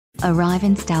Arrive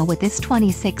in style with this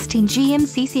 2016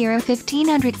 GMC Sierra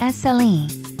 1500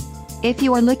 SLE. If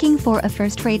you are looking for a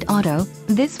first-rate auto,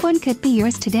 this one could be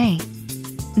yours today.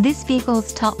 This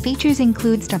vehicle's top features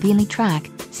include stability track,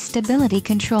 stability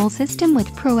control system with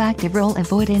proactive roll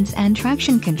avoidance and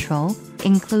traction control,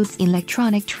 includes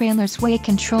electronic trailer sway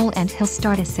control and hill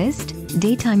start assist,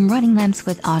 daytime running lamps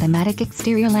with automatic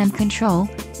exterior lamp control,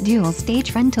 dual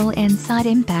stage frontal and side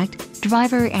impact,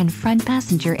 driver and front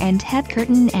passenger and head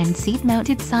curtain and seat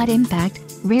mounted side impact,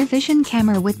 rear vision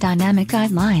camera with dynamic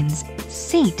guidelines,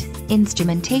 seat,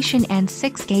 instrumentation and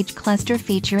 6-gauge cluster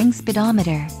featuring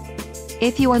speedometer.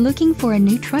 If you are looking for a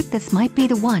new truck, this might be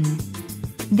the one.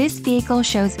 This vehicle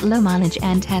shows low mileage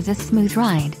and has a smooth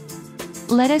ride.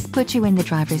 Let us put you in the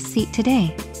driver's seat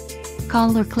today.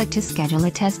 Call or click to schedule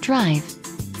a test drive.